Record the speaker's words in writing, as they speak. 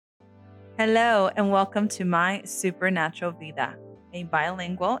Hello, and welcome to My Supernatural Vida, a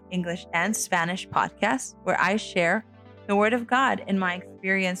bilingual English and Spanish podcast where I share the Word of God and my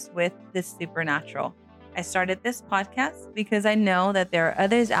experience with the supernatural. I started this podcast because I know that there are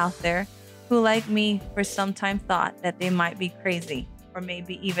others out there who, like me, for some time thought that they might be crazy, or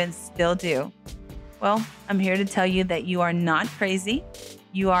maybe even still do. Well, I'm here to tell you that you are not crazy,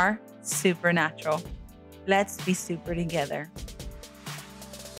 you are supernatural. Let's be super together.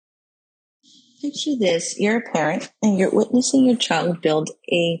 Picture this, you're a parent and you're witnessing your child build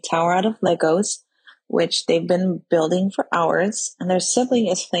a tower out of Legos, which they've been building for hours, and their sibling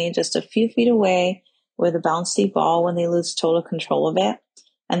is playing just a few feet away with a bouncy ball when they lose total control of it.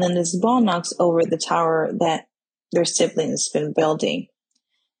 And then this ball knocks over the tower that their sibling has been building.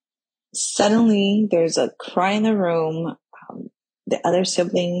 Suddenly, there's a cry in the room. The other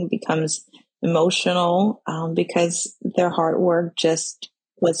sibling becomes emotional because their hard work just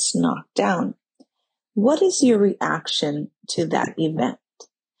was knocked down. What is your reaction to that event?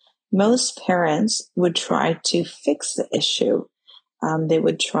 Most parents would try to fix the issue. They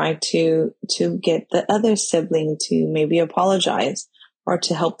would try to get the other sibling to maybe apologize or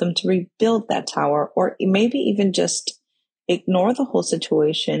to help them to rebuild that tower, or maybe even just ignore the whole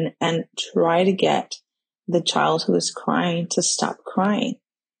situation and try to get the child who is crying to stop crying.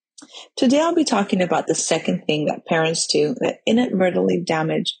 Today, I'll be talking about the second thing that parents do that inadvertently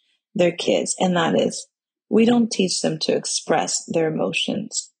damage their kids, and that is we don't teach them to express their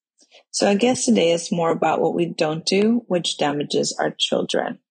emotions. So I guess today is more about what we don't do, which damages our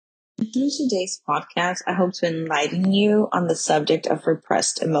children. Through today's podcast, I hope to enlighten you on the subject of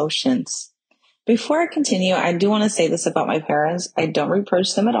repressed emotions. Before I continue, I do want to say this about my parents. I don't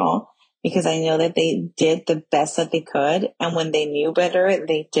reproach them at all because I know that they did the best that they could, and when they knew better,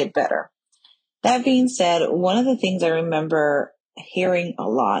 they did better. That being said, one of the things I remember hearing a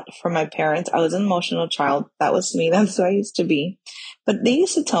lot from my parents, I was an emotional child. That was me. That's who I used to be. But they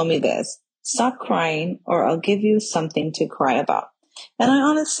used to tell me this: stop crying or I'll give you something to cry about. And I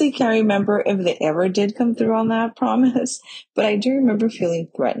honestly can't remember if they ever did come through on that promise, but I do remember feeling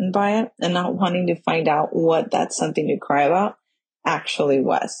threatened by it and not wanting to find out what that something to cry about actually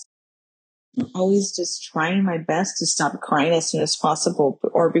was. Always just trying my best to stop crying as soon as possible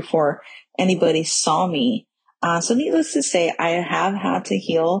or before anybody saw me. So needless to say, I have had to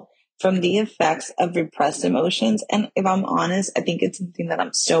heal from the effects of repressed emotions. And if I'm honest, I think it's something that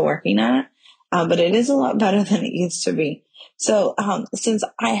I'm still working at, but it is a lot better than it used to be. So since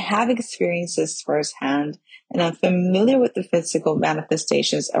I have experienced this firsthand and I'm familiar with the physical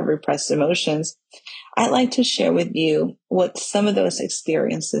manifestations of repressed emotions, I'd like to share with you what some of those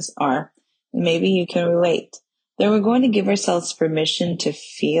experiences are. Maybe you can relate. Then we're going to give ourselves permission to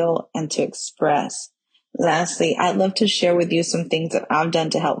feel and to express. Lastly, I'd love to share with you some things that I've done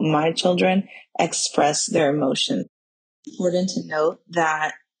to help my children express their emotions. It's important to note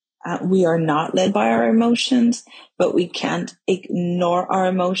that we are not led by our emotions, but we can't ignore our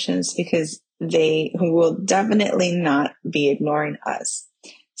emotions because they will definitely not be ignoring us.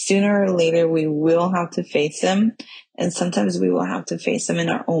 Sooner or later, we will have to face them, and sometimes we will have to face them in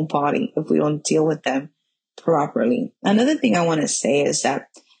our own body if we don't deal with them properly. Another thing I want to say is that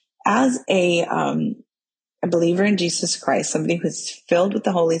as a believer in Jesus Christ, somebody who's filled with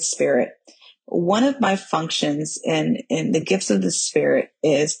the Holy Spirit, one of my functions in the gifts of the Spirit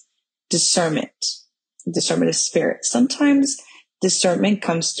is discernment of spirit. Sometimes discernment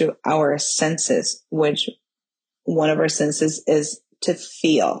comes through our senses, which one of our senses is to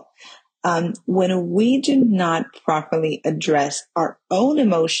feel. When we do not properly address our own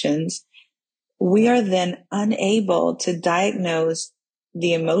emotions, we are then unable to diagnose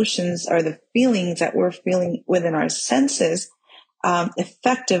the emotions or the feelings that we're feeling within our senses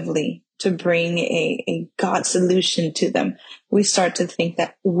effectively to bring a God solution to them. We start to think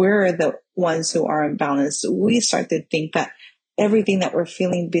that we're the ones who are imbalanced. We start to think that everything that we're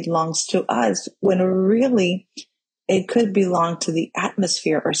feeling belongs to us, when really it could belong to the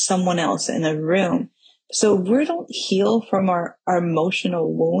atmosphere or someone else in a room. So if we don't heal from our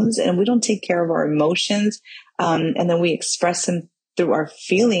emotional wounds and we don't take care of our emotions, and then we express them through our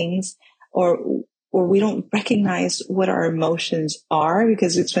feelings, or we don't recognize what our emotions are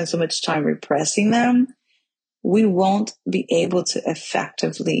because we spend so much time repressing them, we won't be able to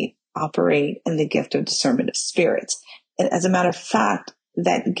effectively operate in the gift of discernment of spirits. And as a matter of fact,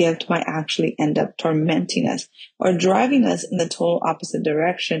 that gift might actually end up tormenting us or driving us in the total opposite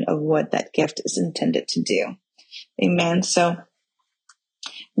direction of what that gift is intended to do. Amen. So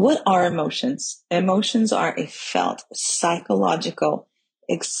what are emotions? Emotions are a felt psychological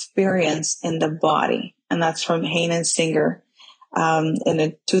experience in the body. And that's from Hain and Singer. in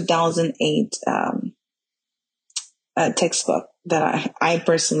a 2008 textbook that I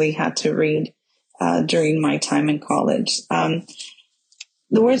personally had to read during my time in college.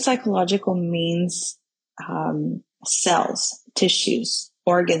 The word psychological means cells, tissues,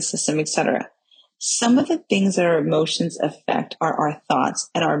 organ system, etc. Some of the things that our emotions affect are our thoughts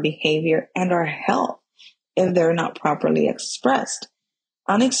and our behavior and our health if they're not properly expressed.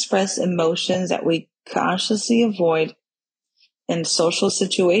 Unexpressed emotions that we consciously avoid in social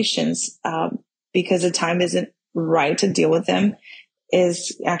situations because the time isn't right to deal with them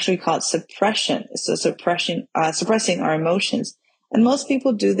is actually called suppression. So suppressing our emotions. And most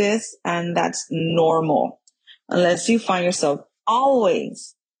people do this, and that's normal, unless you find yourself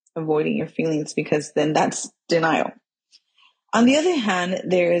always avoiding your feelings, because then that's denial. On the other hand,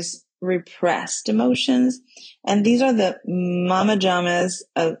 there's repressed emotions, and these are the mama jamas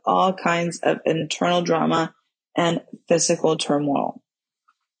of all kinds of internal drama and physical turmoil.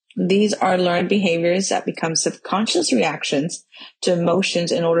 These are learned behaviors that become subconscious reactions to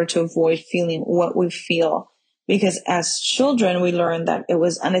emotions in order to avoid feeling what we feel. Because as children, we learned that it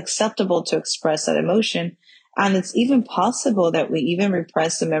was unacceptable to express that emotion. And it's even possible that we even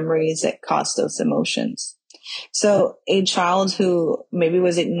repress the memories that caused those emotions. So a child who maybe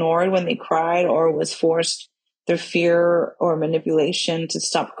was ignored when they cried or was forced through fear or manipulation to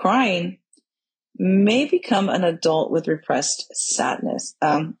stop crying may become an adult with repressed sadness.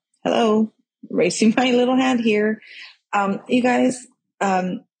 Hello, raising my little hand here. You guys,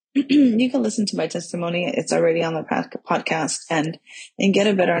 you can listen to my testimony. It's already on the podcast and get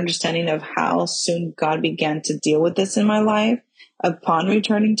a better understanding of how soon God began to deal with this in my life upon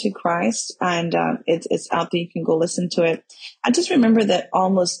returning to Christ. And it's out there. You can go listen to it. I just remember that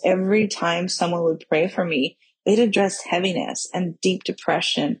almost every time someone would pray for me, they'd address heaviness and deep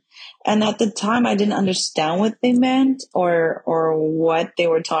depression. And at the time, I didn't understand what they meant or what they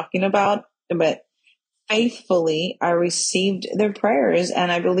were talking about. But faithfully, I received their prayers,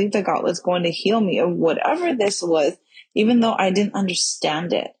 and I believed that God was going to heal me of whatever this was, even though I didn't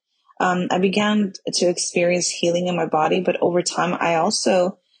understand it. I began to experience healing in my body, but over time, I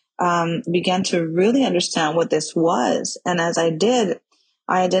also began to really understand what this was. And as I did,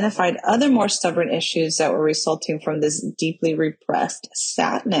 I identified other more stubborn issues that were resulting from this deeply repressed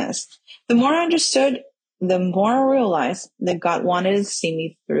sadness. The more I understood, the more I realized that God wanted to see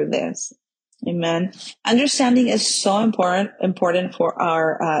me through this. Amen. Understanding is so important for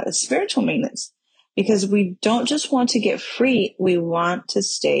our spiritual maintenance, because we don't just want to get free, we want to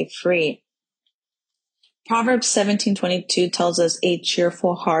stay free. Proverbs 17:22 tells us a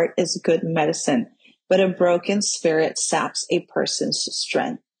cheerful heart is good medicine, but a broken spirit saps a person's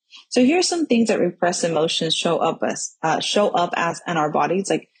strength. So here are some things that repressed emotions show up as in our bodies.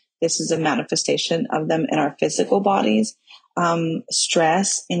 Like, this is a manifestation of them in our physical bodies.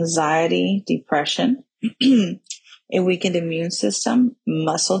 Stress, anxiety, depression, a weakened immune system,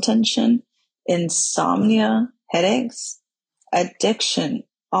 muscle tension, insomnia, headaches, addiction,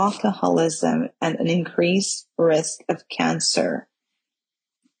 alcoholism, and an increased risk of cancer,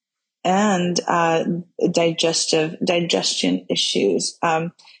 and digestion issues.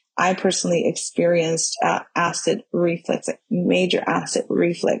 I personally experienced acid reflux, major acid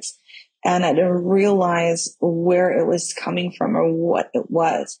reflux, and I didn't realize where it was coming from or what it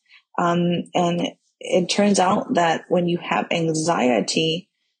was. And it turns out that when you have anxiety,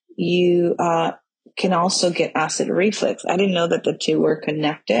 you can also get acid reflux. I didn't know that the two were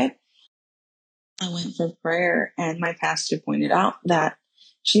connected. I went for prayer, and my pastor pointed out that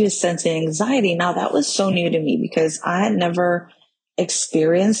she was sensing anxiety. Now, that was so new to me because I had never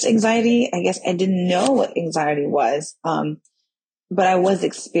experienced anxiety. I guess I didn't know what anxiety was, but I was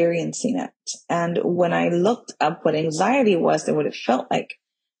experiencing it. And when I looked up what anxiety was and what it felt like,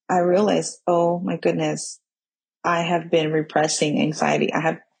 I realized, oh my goodness, I have been repressing anxiety. I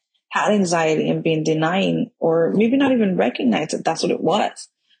have had anxiety and been denying, or maybe not even recognized that that's what it was.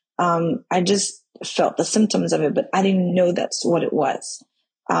 I just felt the symptoms of it, but I didn't know that's what it was.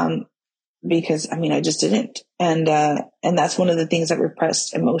 Because I just didn't. And that's one of the things that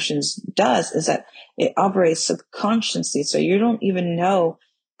repressed emotions does, is that it operates subconsciously. So you don't even know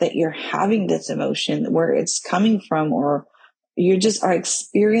that you're having this emotion, where it's coming from, or you just are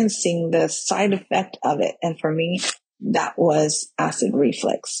experiencing the side effect of it. And for me, that was acid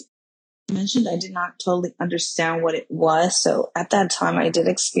reflux. I mentioned I did not totally understand what it was. So at that time, I did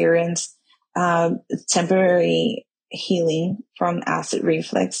experience temporary healing from acid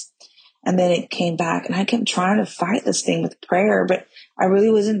reflux. And then it came back, and I kept trying to fight this thing with prayer, but I really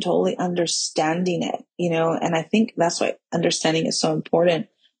wasn't totally understanding it, and I think that's why understanding is so important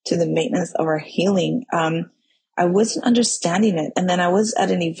to the maintenance of our healing. I wasn't understanding it. And then I was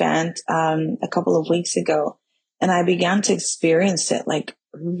at an event, a couple of weeks ago, and I began to experience it like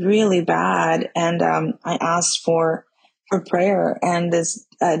really bad. And, I asked for prayer, and this,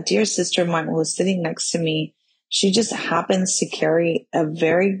 dear sister of mine who was sitting next to me, she just happens to carry a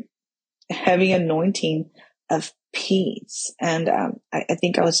very heavy anointing of peace. And, I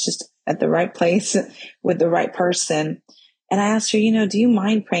think I was just at the right place with the right person. And I asked her, do you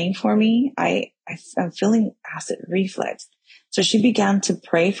mind praying for me? I'm feeling acid reflux. So she began to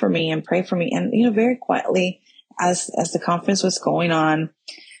pray for me and pray for me. And, very quietly as the conference was going on.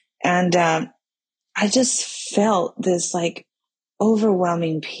 And, I just felt this like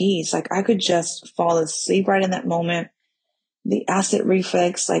overwhelming peace. Like I could just fall asleep right in that moment. The acid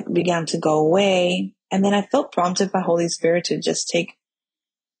reflux like began to go away. And then I felt prompted by Holy Spirit to just take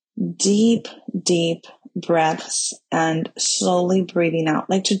deep, deep breaths and slowly breathing out,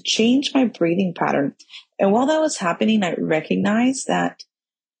 like to change my breathing pattern. And while that was happening, I recognized that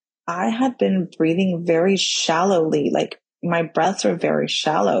I had been breathing very shallowly, like my breaths were very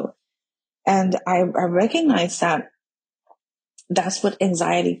shallow. And I recognized that that's what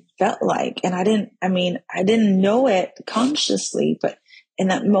anxiety felt like. And I didn't know it consciously, but in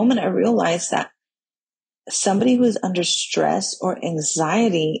that moment, I realized that somebody who is under stress or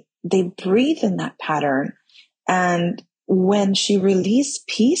anxiety, they breathe in that pattern. And when she released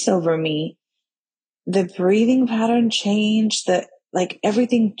peace over me, the breathing pattern changed,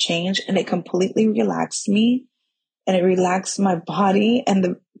 everything changed, and it completely relaxed me, and it relaxed my body, and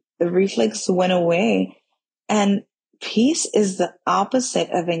the reflex went away. And peace is the opposite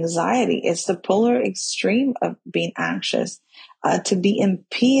of anxiety. It's the polar extreme of being anxious. To be in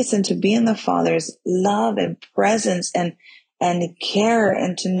peace and to be in the Father's love and presence and care,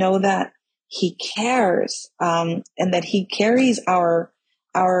 and to know that He cares, and that He carries our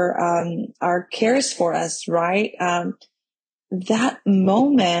cares for us, right? That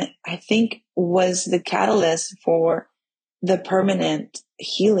moment, I think, was the catalyst for the permanent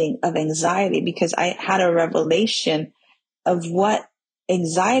healing of anxiety, because I had a revelation of what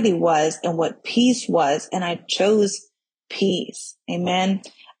anxiety was and what peace was, and I chose peace. Amen.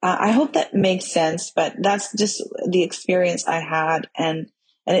 I hope that makes sense, but that's just the experience I had. And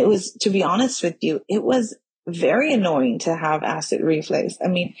it was, to be honest with you, it was very annoying to have acid reflux. I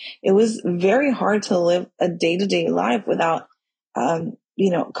mean, it was very hard to live a day-to-day life without,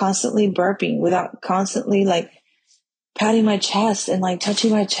 constantly burping, without constantly like patting my chest and like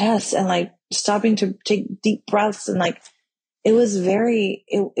touching my chest and like stopping to take deep breaths. And like, it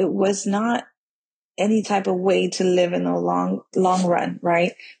was not any type of way to live in the long run,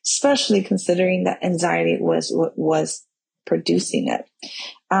 right? Especially considering that anxiety was what was producing it.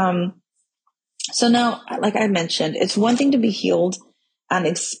 So now, like I mentioned, it's one thing to be healed and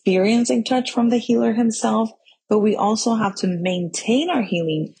experiencing touch from the healer himself, but we also have to maintain our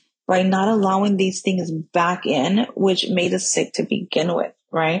healing by not allowing these things back in, which made us sick to begin with,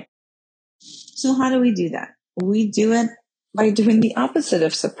 right? So how do we do that? We do it by doing the opposite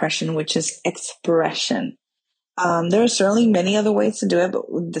of suppression, which is expression. There are certainly many other ways to do it, but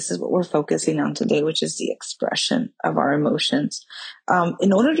this is what we're focusing on today, which is the expression of our emotions.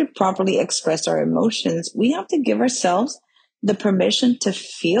 In order to properly express our emotions, we have to give ourselves the permission to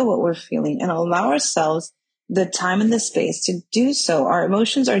feel what we're feeling and allow ourselves the time and the space to do so. Our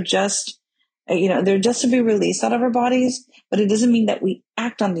emotions are just, they're just to be released out of our bodies, but it doesn't mean that we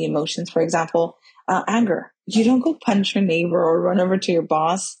act on the emotions. For example, anger. You don't go punch your neighbor or run over to your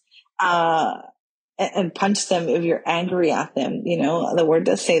boss, and punch them if you're angry at them. The word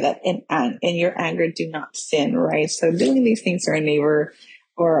does say that in your anger, do not sin, right? So doing these things to our neighbor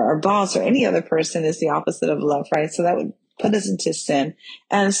or our boss or any other person is the opposite of love, right? So that would put us into sin.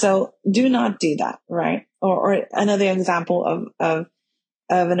 And so do not do that, right? Or another example of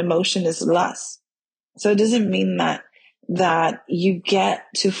an emotion is lust. So it doesn't mean that you get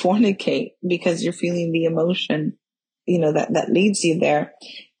to fornicate because you're feeling the emotion, that leads you there.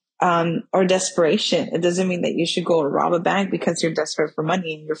 Or desperation. It doesn't mean that you should go rob a bank because you're desperate for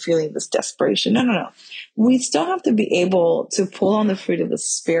money and you're feeling this desperation. No. We still have to be able to pull on the fruit of the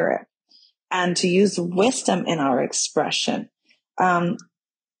Spirit and to use wisdom in our expression.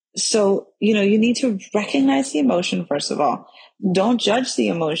 So, you need to recognize the emotion, first of all. Don't judge the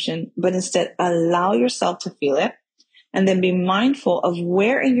emotion, but instead allow yourself to feel it, and then be mindful of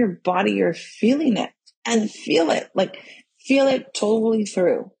where in your body you're feeling it, and feel it totally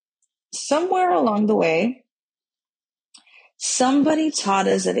through. Somewhere along the way, somebody taught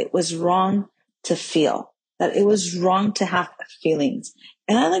us that it was wrong to feel, that it was wrong to have feelings.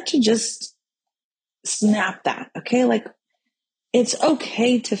 And I like to just snap that, okay? Like, it's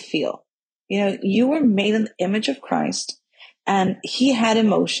okay to feel. You were made in the image of Christ, and he had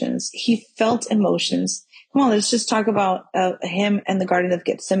emotions. He felt emotions. Come on, let's just talk about him and the Garden of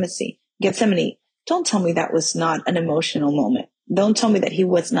Gethsemane. Don't tell me that was not an emotional moment. Don't tell me that he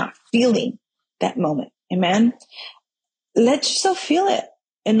was not feeling that moment. Amen. Let yourself feel it.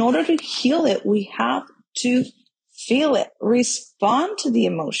 In order to heal it, we have to feel it. Respond to the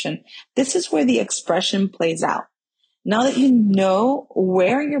emotion. This is where the expression plays out. Now that you know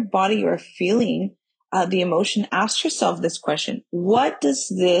where your body you're feeling the emotion, ask yourself this question. What does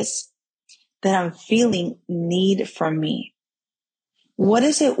this that I'm feeling need from me? What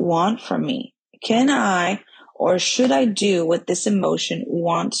does it want from me? Can I or should I do what this emotion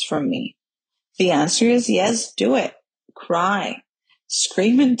wants from me? The answer is yes, do it. Cry.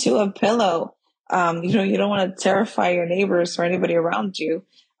 Scream into a pillow. You don't want to terrify your neighbors or anybody around you.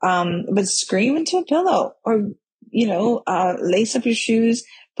 But scream into a pillow or, lace up your shoes,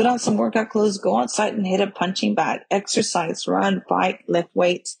 put on some workout clothes, go outside and hit a punching bag, exercise, run, bike, lift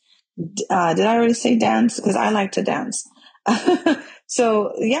weights. Did I already say dance? Because I like to dance.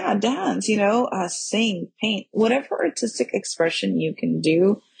 So yeah, dance, sing, paint, whatever artistic expression you can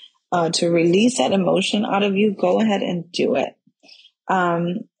do to release that emotion out of you, go ahead and do it.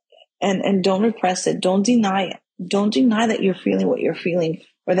 And don't repress it. Don't deny it. Don't deny that you're feeling what you're feeling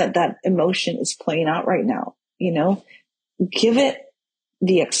or that emotion is playing out right now. Give it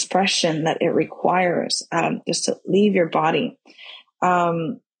the expression that it requires, just to leave your body.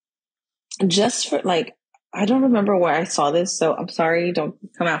 Just for I don't remember where I saw this, so I'm sorry. Don't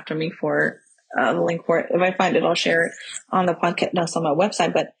come after me for the link for it. If I find it, I'll share it on the podcast, no, on my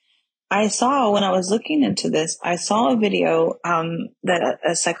website. But I saw when I was looking into this, I saw a video that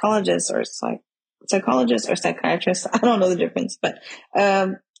a psychologist or psychiatrist, I don't know the difference, but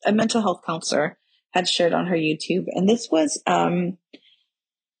a mental health counselor had shared on her YouTube, and this was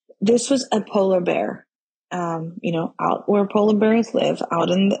a polar bear, out where polar bears live, out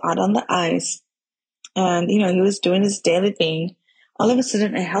on the ice. And, he was doing his daily thing. All of a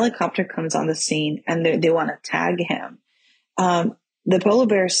sudden, a helicopter comes on the scene and they want to tag him. The polar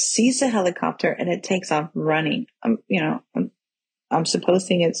bear sees the helicopter and it takes off running. I'm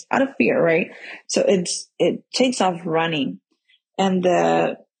supposing it's out of fear, right? So it takes off running. And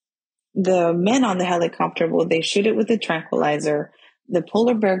the men on the helicopter, they shoot it with a tranquilizer. The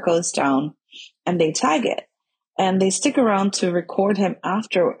polar bear goes down and they tag it. And they stick around to record him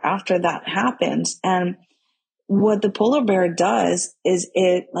after that happens. And what the polar bear does is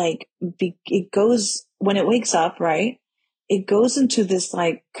it goes, when it wakes up, right? It goes into this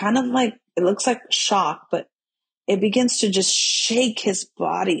it looks like shock, but it begins to just shake his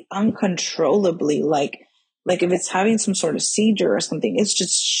body uncontrollably. Like if it's having some sort of seizure or something, it's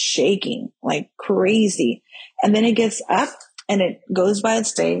just shaking like crazy. And then it gets up and it goes by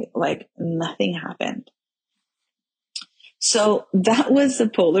its day like nothing happened. So that was the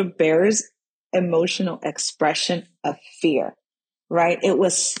polar bear's emotional expression of fear, right? It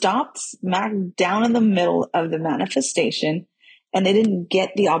was stopped smack down in the middle of the manifestation, and they didn't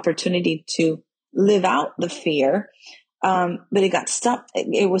get the opportunity to live out the fear. But it got stopped.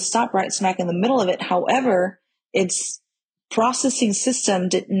 It was stopped right smack in the middle of it. However, its processing system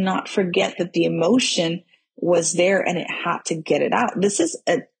did not forget that the emotion was there and it had to get it out. This is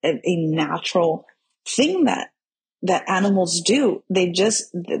a natural thing that animals do. They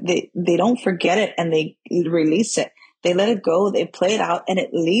don't forget it and they release it. They let it go. They play it out and it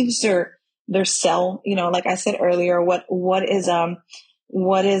leaves their cell. Like I said earlier, what is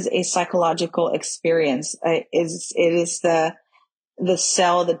a psychological experience? It is the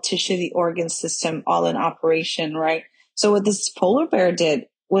cell, the tissue, the organ system all in operation, right? So what this polar bear did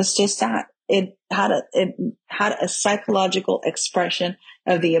was just that. It had a psychological expression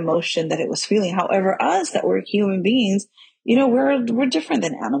of the emotion that it was feeling. However, us that we're human beings, we're different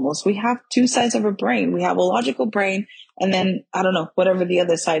than animals. We have two sides of a brain. We have a logical brain, and then I don't know, whatever the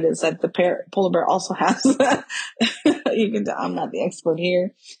other side is that the polar bear also has. I'm not the expert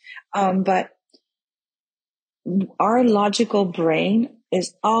here, but our logical brain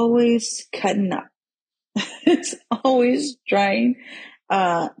is always cutting up. It's always trying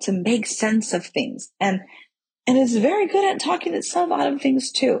to make sense of things. And it's very good at talking itself out of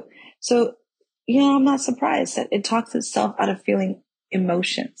things too. So, I'm not surprised that it talks itself out of feeling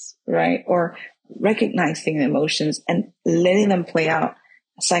emotions, right? Or recognizing emotions and letting them play out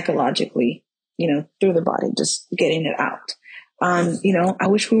psychologically, through the body, just getting it out. I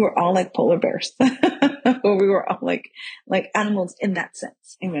wish we were all like polar bears, or we were all like animals in that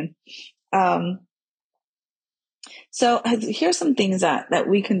sense. Amen. So here's some things that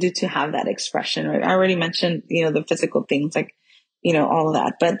we can do to have that expression, right? I already mentioned, the physical things like all of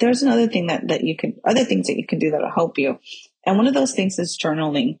that. But there's another thing that you can, other things that you can do that'll help you. And one of those things is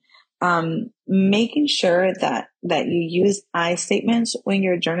journaling. Making sure that you use I statements when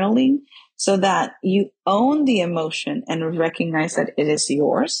you're journaling so that you own the emotion and recognize that it is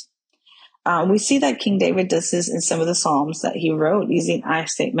yours. We see that King David does this in some of the Psalms that he wrote using I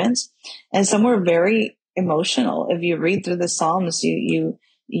statements, and some were very emotional. If you read through the Psalms, you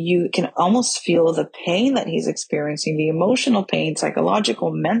can almost feel the pain that he's experiencing, the emotional pain,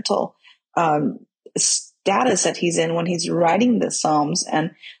 psychological, mental, status that he's in when he's writing the Psalms.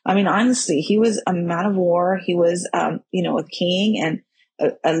 And I mean, honestly, he was a man of war. He was, a king and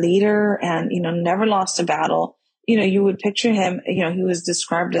a leader, and, never lost a battle. You would picture him, he was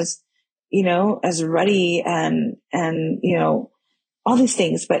described as, as ruddy and, all these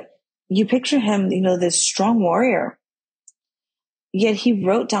things, but you picture him, this strong warrior. Yet he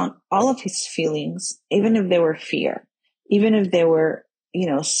wrote down all of his feelings, even if they were fear, even if they were,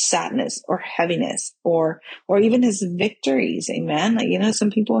 sadness or heaviness, or even his victories. Amen. Like,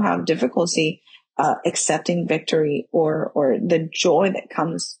 some people have difficulty, accepting victory or the joy that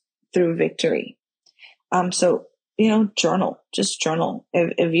comes through victory. So, just journal.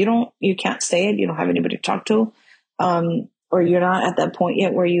 If you can't say it, you don't have anybody to talk to, or you're not at that point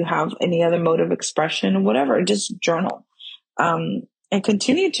yet where you have any other mode of expression, whatever, just journal. And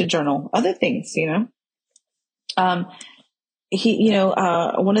continue to journal other things, one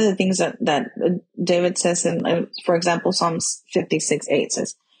of the things that David says in, for example, Psalms 56:8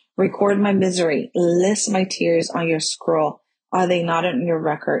 says, record my misery, list my tears on your scroll. Are they not in your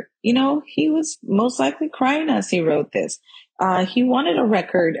record? He was most likely crying as he wrote this. He wanted a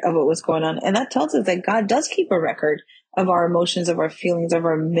record of what was going on. And that tells us that God does keep a record of our emotions, of our feelings, of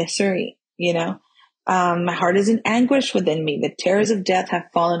our misery, my heart is in anguish within me. The terrors of death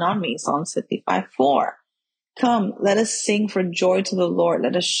have fallen on me. Psalms 55:4. Come, let us sing for joy to the Lord.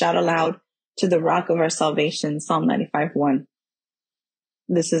 Let us shout aloud to the rock of our salvation. Psalm 95:1.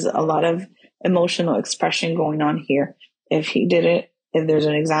 This is a lot of emotional expression going on here. If he did it, if there's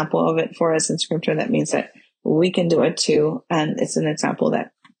an example of it for us in scripture, that means that we can do it too. And it's an example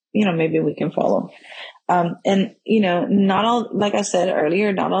that, maybe we can follow. And, not all, like I said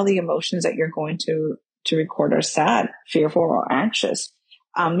earlier, not all the emotions that you're going to record are sad, fearful, or anxious.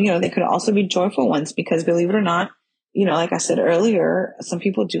 They could also be joyful ones, because believe it or not, like I said earlier, some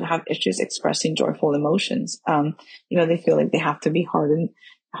people do have issues expressing joyful emotions. They feel like they have to be hard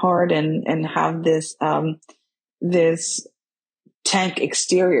and have this tank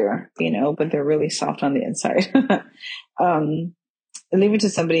exterior, but they're really soft on the inside. Leave it to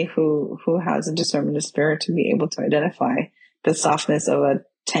somebody who has a discernment of spirit to be able to identify the softness of a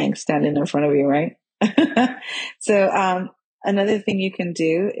tank standing in front of you, right? So, another thing you can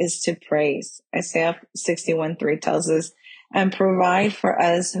do is to praise. Isaiah 61:3 tells us, and provide for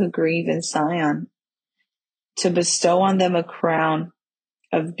us who grieve in Zion, to bestow on them a crown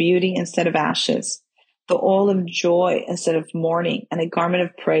of beauty instead of ashes, the oil of joy instead of mourning, and a garment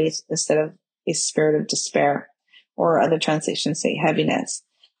of praise instead of a spirit of despair, or other translations say heaviness.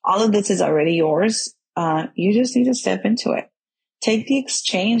 All of this is already yours. You just need to step into it. Take the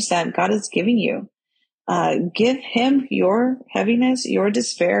exchange that God is giving you. Give him your heaviness, your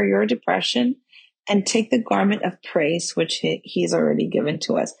despair, your depression, and take the garment of praise, which he's already given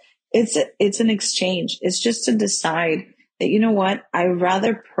to us. It's an exchange. It's just to decide that, you know what? I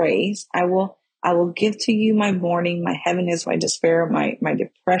rather praise. I will give to you my mourning, my heaviness, my despair, my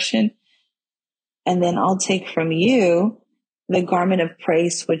depression. And then I'll take from you the garment of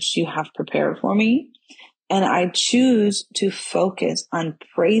praise, which you have prepared for me. And I choose to focus on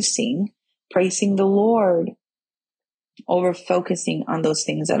praising the Lord over focusing on those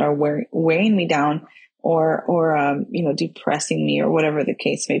things that are weighing me down or depressing me, or whatever the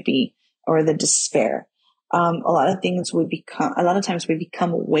case may be, or the despair. A lot of times we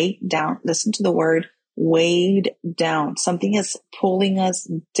become weighed down. Listen to the word weighed down. Something is pulling us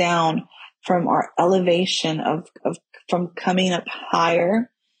down from our elevation from coming up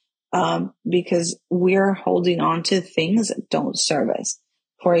higher, because we're holding on to things that don't serve us.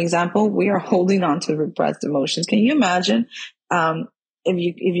 For example, we are holding on to repressed emotions. Can you imagine,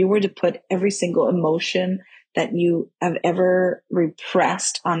 if you were to put every single emotion that you have ever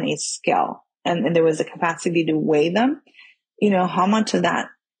repressed on a scale, and there was a capacity to weigh them, how much of that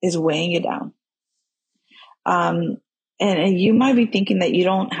is weighing you down? And you might be thinking that you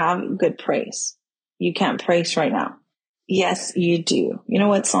don't have good praise. You can't praise right now. Yes, you do. You know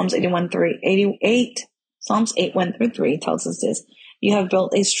what? Psalms 8:1-3 tells us this. You have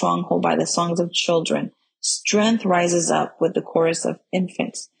built a stronghold by the songs of children. Strength rises up with the chorus of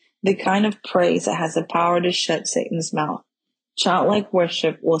infants, the kind of praise that has the power to shut Satan's mouth. Childlike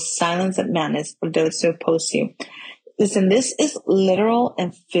worship will silence the madness of those who oppose you. Listen, this is literal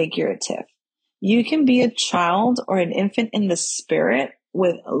and figurative. You can be a child or an infant in the spirit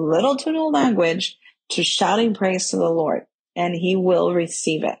with little to no language to shouting praise to the Lord, and he will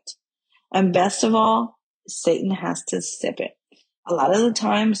receive it. And best of all, Satan has to sip it. A lot of the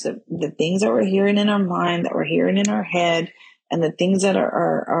times, the things that we're hearing in our mind, that we're hearing in our head, and the things that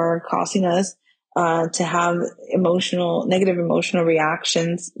are causing us to have negative emotional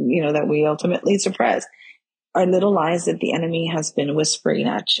reactions, that we ultimately suppress, are little lies that the enemy has been whispering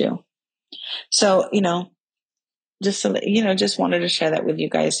at you. So, just wanted to share that with you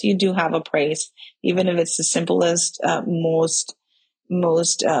guys. You do have a praise, even if it's the simplest, most,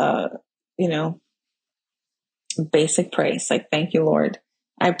 basic praise. Like, thank you, Lord.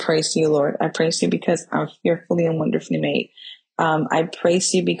 I praise you, Lord. I praise you because I'm fearfully and wonderfully made. I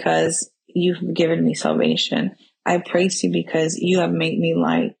praise you because you've given me salvation. I praise you because you have made me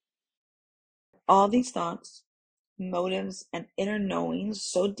light. All these thoughts, motives, and inner knowings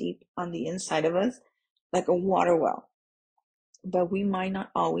so deep on the inside of us, like a water well. But we might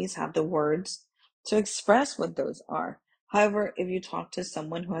not always have the words to express what those are. However, if you talk to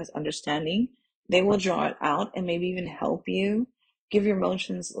someone who has understanding, they will draw it out and maybe even help you give your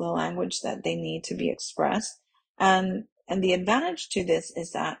emotions the language that they need to be expressed. And the advantage to this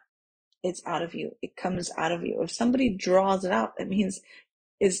is that it's out of you. It comes out of you. If somebody draws it out, that means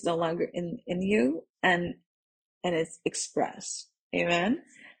it's no longer in you, and it's expressed. Amen.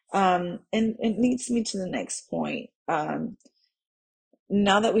 And it leads me to the next point.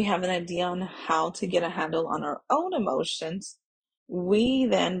 Now that we have an idea on how to get a handle on our own emotions, we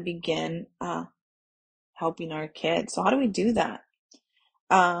then begin helping our kids. So how do we do that?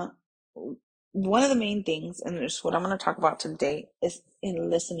 Uh, One of the main things, and this is what I'm going to talk about today, is in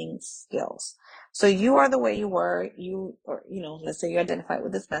listening skills. So you are the way you were, let's say you identify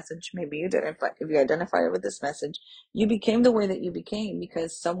with this message. Maybe you didn't, but if you identify with this message, you became the way that you became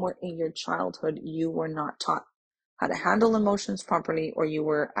because somewhere in your childhood, you were not taught how to handle emotions properly, or you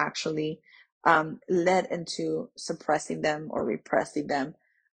were actually led into suppressing them or repressing them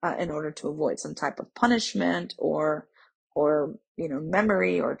in order to avoid some type of punishment or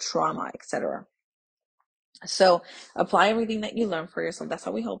memory or trauma, etc. So apply everything that you learn for yourself. That's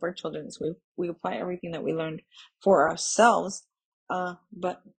how we help our children, is we apply everything that we learned for ourselves,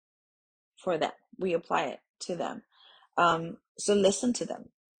 but for them, we apply it to them. So listen to them.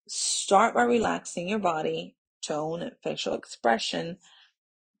 Start by relaxing your body, tone, and facial expression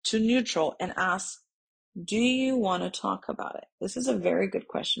to neutral, and ask, do you want to talk about it? This is a very good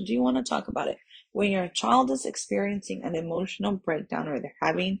question. Do you want to talk about it? When your child is experiencing an emotional breakdown, or they're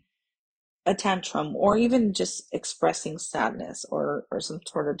having a tantrum, or even just expressing sadness or some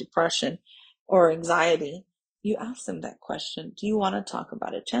sort of depression or anxiety, you ask them that question. Do you want to talk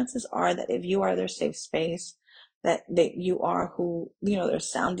about it? Chances are that if you are their safe space, that you are their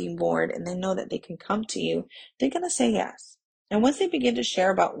sounding board, and they know that they can come to you, they're going to say yes. And once they begin to share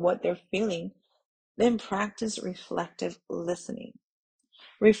about what they're feeling, then practice reflective listening.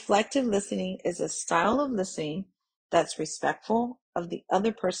 Reflective listening is a style of listening that's respectful of the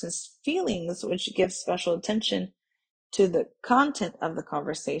other person's feelings, which gives special attention to the content of the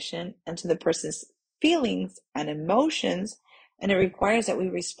conversation and to the person's feelings and emotions. And it requires that we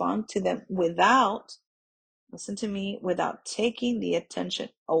respond to them listen to me, without taking the attention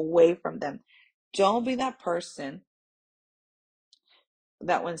away from them. Don't be that person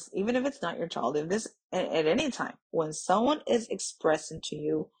that even if it's not your child, if this at any time, when someone is expressing to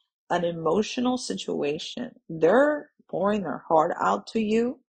you an emotional situation, they're pouring their heart out to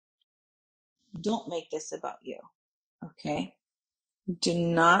you, don't make this about you. Okay? Do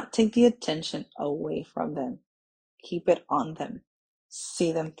not take the attention away from them. Keep it on them.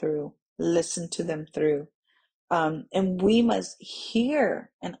 See them through. Listen to them through. And we must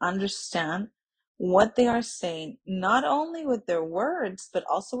hear and understand what they are saying, not only with their words, but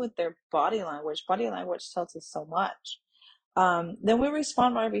also with their body language. Body language tells us so much. Then we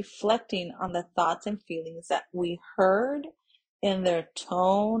respond by reflecting on the thoughts and feelings that we heard in their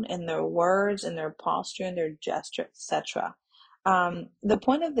tone, in their words, in their posture, in their gesture, etc. The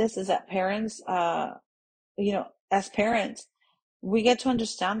point of this is that parents, as parents, we get to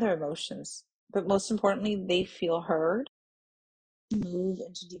understand their emotions, but most importantly, they feel heard, move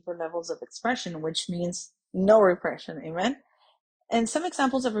into deeper levels of expression, which means no repression. Amen. And some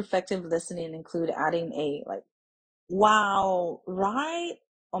examples of reflective listening include adding a like, wow, right?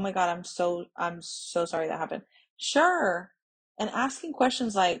 Oh my God, I'm so sorry that happened. Sure. And asking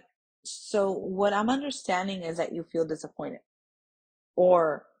questions like, so what I'm understanding is that you feel disappointed,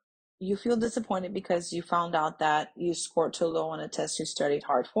 or You feel disappointed because you found out that you scored too low on a test you studied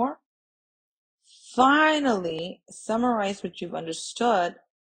hard for. Finally, summarize what you've understood,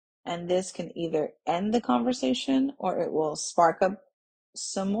 and this can either end the conversation or it will spark up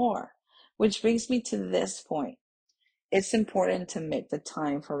some more. Which brings me to this point. It's important to make the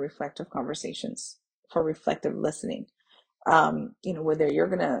time for reflective conversations, for reflective listening. Whether you're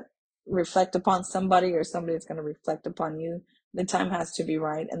going to reflect upon somebody or somebody's going to reflect upon you, the time has to be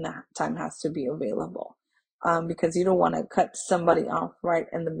right and the time has to be available. Because you don't want to cut somebody off right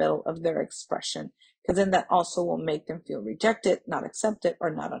in the middle of their expression, because then that also will make them feel rejected, not accepted,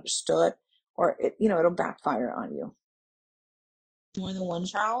 or not understood, or it'll backfire on you. More than one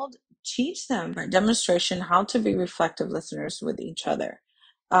child, teach them by demonstration how to be reflective listeners with each other.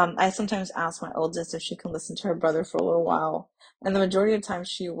 I sometimes ask my oldest if she can listen to her brother for a little while, and the majority of the time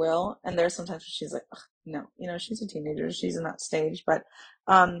she will. And there are sometimes she's like, no, she's a teenager, she's in that stage. But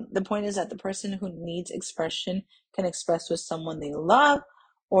the point is that the person who needs expression can express with someone they love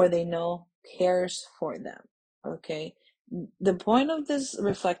or they know cares for them. Okay, the point of this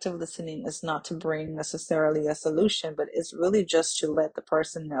reflective listening is not to bring necessarily a solution, but it's really just to let the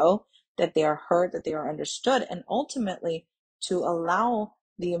person know that they are heard, that they are understood, and ultimately to allow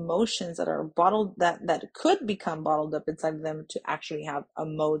the emotions that are bottled, that could become bottled up inside of them, to actually have a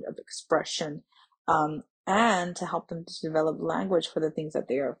mode of expression, and to help them to develop language for the things that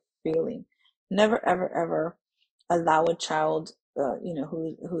they are feeling. Never, ever, ever allow a child,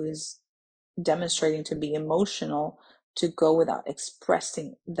 who is demonstrating to be emotional, to go without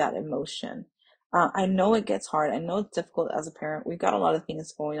expressing that emotion. I know it gets hard. I know it's difficult as a parent. We've got a lot of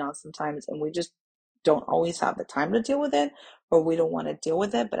things going on sometimes, and we just don't always have the time to deal with it, or we don't want to deal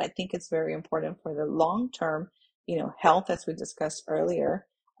with it. But I think it's very important for the long term, health, as we discussed earlier,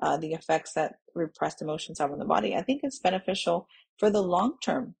 the effects that repressed emotions have on the body. I think it's beneficial for the long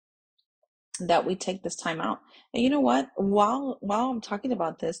term that we take this time out. And you know what? While I'm talking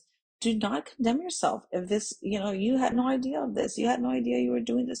about this, do not condemn yourself. If this, you had no idea of this, you had no idea you were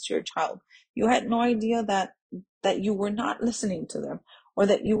doing this to your child, you had no idea that you were not listening to them, or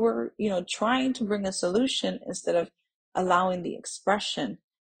that you were, trying to bring a solution instead of allowing the expression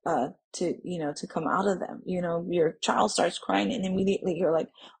to come out of them. Your child starts crying and immediately you're like,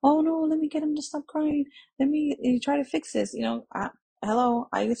 oh no, let me get him to stop crying. Let me try to fix this. Hello,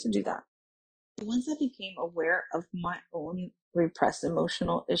 I used to do that. Once I became aware of my own repressed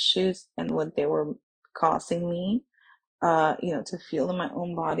emotional issues and what they were causing me, to feel in my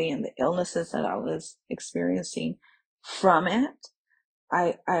own body, and the illnesses that I was experiencing from it,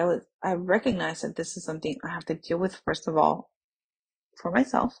 I recognized that this is something I have to deal with, first of all, for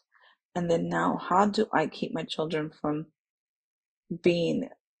myself. And then now, how do I keep my children from being,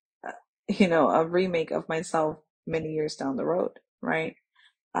 a remake of myself many years down the road, right?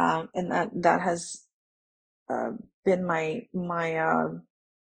 And that has uh, been my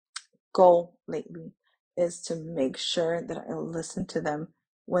goal lately, is to make sure that I listen to them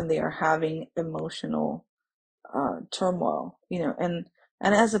when they are having emotional turmoil,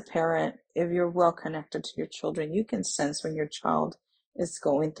 and as a parent, if you're well connected to your children, you can sense when your child is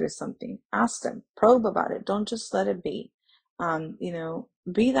going through something. Ask them, probe about it. Don't just let it be.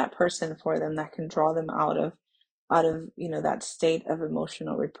 Be that person for them that can draw them out of that state of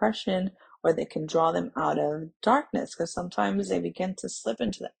emotional repression, or they can draw them out of darkness, because sometimes they begin to slip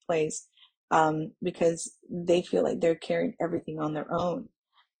into that place, because they feel like they're carrying everything on their own.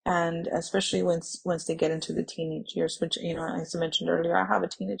 And especially once they get into the teenage years, which, as I mentioned earlier, I have a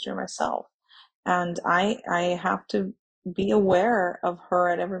teenager myself, and I have to be aware of her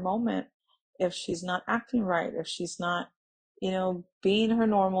at every moment. If she's not acting right, if she's not, being her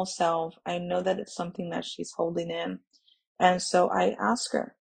normal self, I know that it's something that she's holding in. And so I ask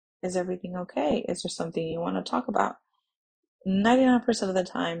her, is everything okay? Is there something you want to talk about? 99% of the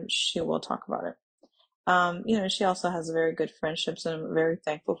time, she will talk about it. She also has very good friendships, and I'm very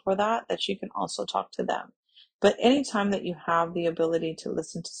thankful for that she can also talk to them. But anytime that you have the ability to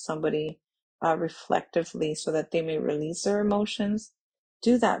listen to somebody reflectively, so that they may release their emotions,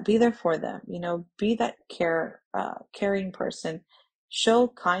 do that. Be there for them. Be that caring person. Show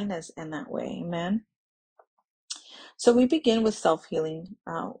kindness in that way. Amen. So we begin with self-healing,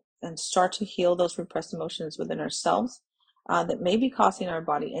 and start to heal those repressed emotions within ourselves, that may be causing our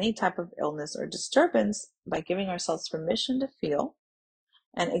body any type of illness or disturbance, by giving ourselves permission to feel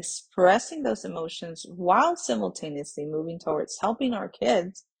and expressing those emotions, while simultaneously moving towards helping our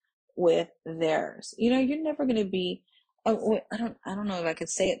kids with theirs. You're never going to be, I don't know if I could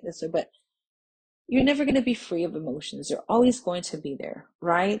say it this way, but you're never going to be free of emotions. They're always going to be there,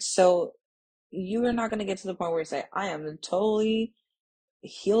 right? So you are not going to get to the point where you say, I am totally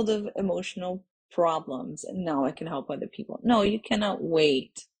healed of emotional problems and now I can help other people. No, you cannot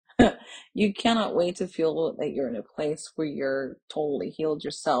wait. You cannot wait to feel that you're in a place where you're totally healed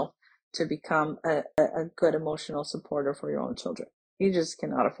yourself to become a good emotional supporter for your own children. You just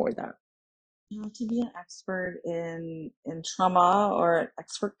cannot afford that. You know, to be an expert in trauma or an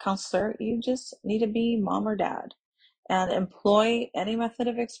expert counselor, you just need to be mom or dad and employ any method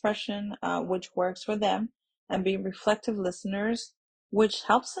of expression which works for them and be reflective listeners, which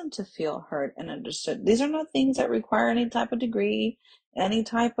helps them to feel heard and understood. These are not things that require any type of degree, any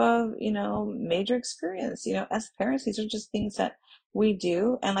type of, major experience. As parents, these are just things that we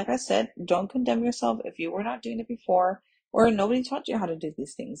do. And like I said, don't condemn yourself if you were not doing it before or nobody taught you how to do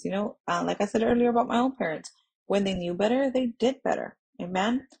these things. Like I said earlier about my own parents, when they knew better, they did better.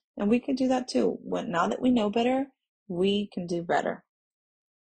 Amen. And we can do that too. Now that we know better, we can do better.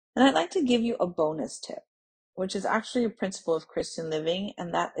 And I'd like to give you a bonus tip, which is actually a principle of Christian living,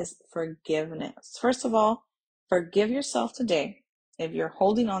 and that is forgiveness. First of all, forgive yourself today if you're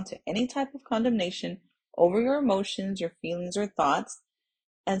holding on to any type of condemnation over your emotions, your feelings, or thoughts.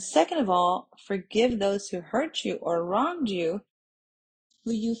 And second of all, forgive those who hurt you or wronged you,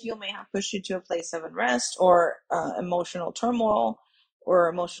 who you feel may have pushed you to a place of unrest or emotional turmoil or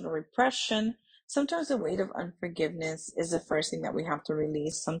emotional repression. Sometimes the weight of unforgiveness is the first thing that we have to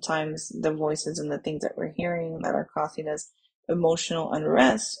release. Sometimes the voices and the things that we're hearing that are causing us emotional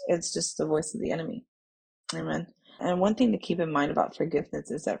unrest, it's just the voice of the enemy. Amen. And one thing to keep in mind about forgiveness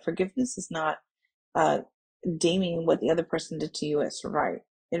is that forgiveness is not deeming what the other person did to you as right.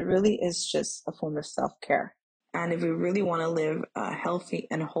 It really is just a form of self-care. And if we really want to live healthy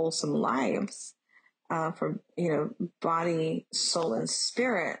and wholesome lives for, body, soul, and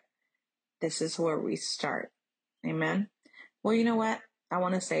spirit, this is where we start. Amen. Well, you know what? I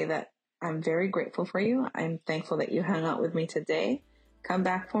want to say that I'm very grateful for you. I'm thankful that you hung out with me today. Come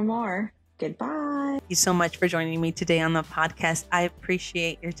back for more. Goodbye. Thank you so much for joining me today on the podcast. I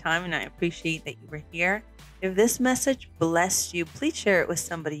appreciate your time and I appreciate that you were here. If this message blessed you, please share it with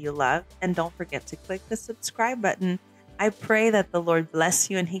somebody you love. And don't forget to click the subscribe button. I pray that the Lord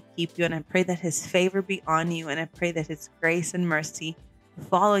bless you and He keep you. And I pray that His favor be on you. And I pray that His grace and mercy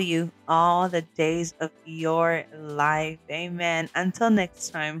follow you all the days of your life. Amen. Until next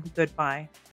time, goodbye.